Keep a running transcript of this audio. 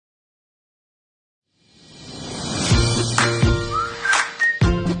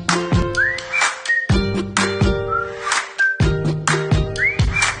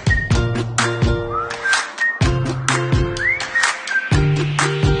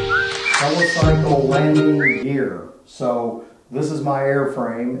Helicycle landing gear. So this is my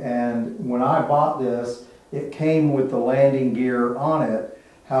airframe, and when I bought this, it came with the landing gear on it.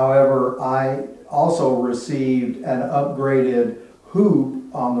 However, I also received an upgraded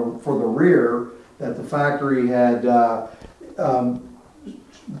hoop for the rear that the factory had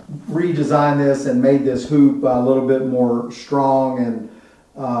redesigned this and made this hoop a little bit more strong, and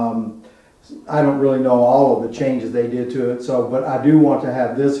I don't really know all of the changes they did to it, but I do want to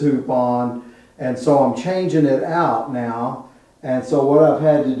have this hoop on, and so I'm changing it out now. And so what I've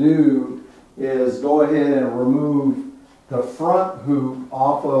had to do is go ahead and remove the front hoop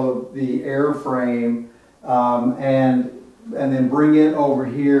off of the airframe and then bring it over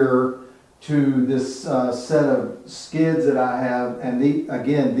here to this set of skids that I have. And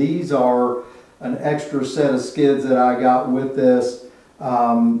again, these are an extra set of skids that I got with this,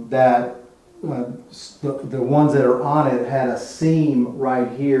 the ones that are on it had a seam right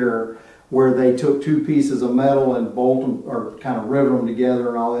here where they took two pieces of metal and bolt them, or kind of rivet them together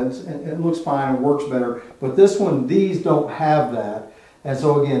and all that. And it looks fine, it works better. But this one, these don't have that. And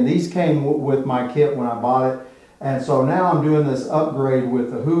so again, these came with my kit when I bought it. And so now I'm doing this upgrade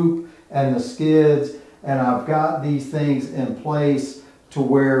with the hoop and the skids, and I've got these things in place to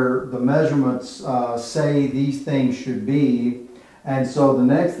where the measurements say these things should be. And so the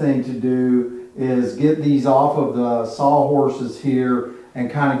next thing to do is get these off of the sawhorses here and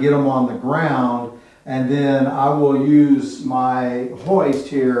kind of get them on the ground, and then I will use my hoist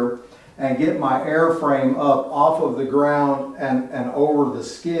here and get my airframe up off of the ground and over the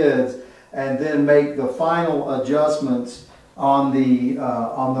skids, and then make the final adjustments on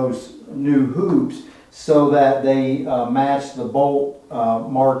those new hoops so that they match the bolt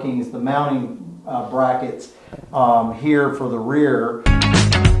markings, the mounting brackets here for the rear.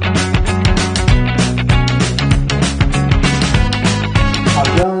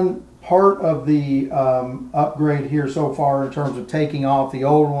 I've done part of the upgrade here so far in terms of taking off the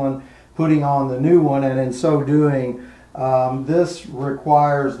old one, putting on the new one, and in so doing, this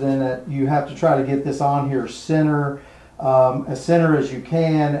requires then that you have to try to get this on here as center as you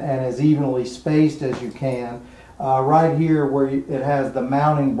can and as evenly spaced as you can. Right here where it has the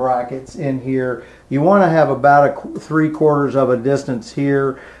mounting brackets in here, you want to have about 3/4 of a distance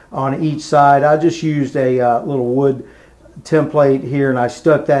here on each side. I just used a little wood template here, and I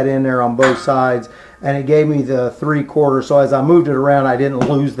stuck that in there on both sides, and it gave me the 3/4, so as I moved it around I didn't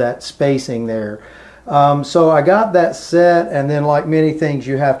lose that spacing there. So I got that set, and then like many things,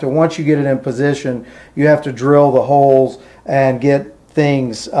 you have to, once you get it in position, you have to drill the holes and get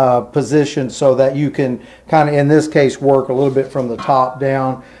things positioned so that you can kind of, in this case, work a little bit from the top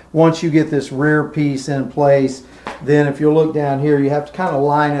down. Once you get this rear piece in place, then if you look down here, you have to kind of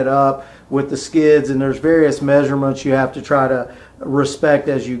line it up with the skids, and there's various measurements you have to try to respect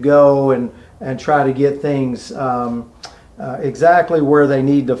as you go, and try to get things exactly where they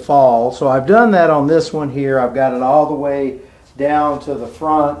need to fall. So I've done that on this one here. I've got it all the way down to the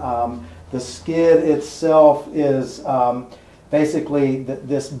front. The skid itself is basically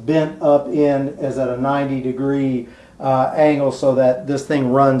this bent up end is at a 90-degree angle so that this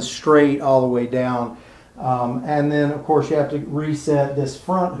thing runs straight all the way down. And then of course you have to reset this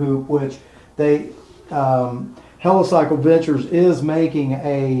front hoop, which Helicycle Ventures is making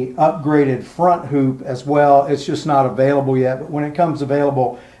a upgraded front hoop as well. It's just not available yet, but when it comes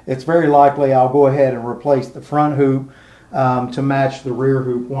available, it's very likely I'll go ahead and replace the front hoop to match the rear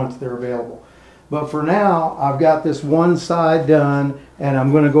hoop once they're available. But for now, I've got this one side done, and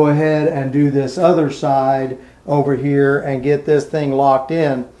I'm going to go ahead and do this other side over here and get this thing locked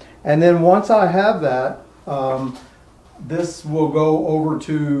in. And then once I have that, this will go over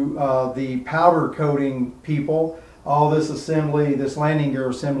to the powder coating people. All this assembly, this landing gear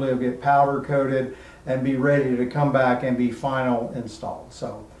assembly, will get powder coated and be ready to come back and be final installed.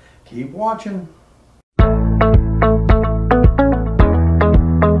 So keep watching.